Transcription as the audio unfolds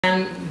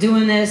on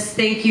doing this.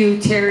 Thank you,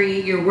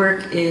 Terry. Your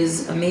work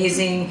is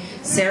amazing.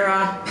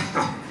 Sarah,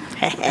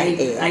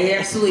 I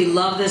absolutely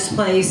love this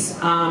place.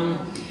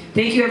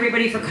 Thank you,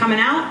 everybody, for coming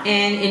out,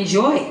 and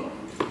enjoy.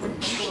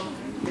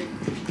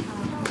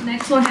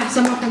 Next, we'll have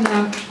someone from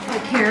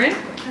the Karen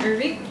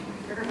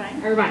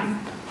Irvine.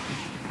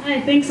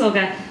 Hi, thanks,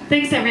 Olga.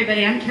 Thanks,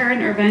 everybody. I'm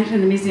Karen Irvine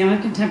from the Museum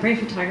of Contemporary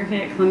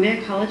Photography at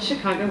Columbia College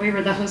Chicago. We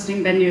were the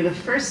hosting venue the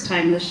first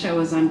time this show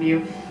was on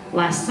view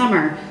last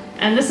summer.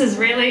 And this is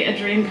really a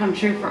dream come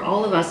true for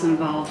all of us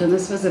involved. And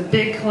this was a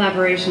big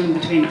collaboration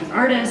between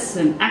artists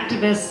and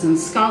activists and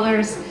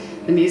scholars,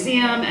 the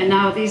museum, and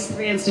now these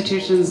three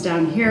institutions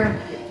down here.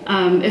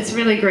 It's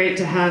really great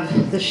to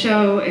have the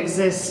show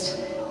exist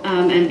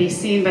and be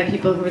seen by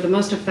people who are the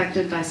most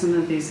affected by some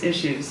of these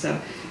issues. So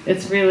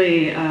it's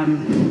really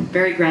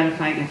very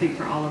gratifying, I think,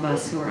 for all of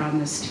us who are on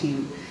this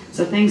team.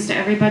 So thanks to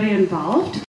everybody involved.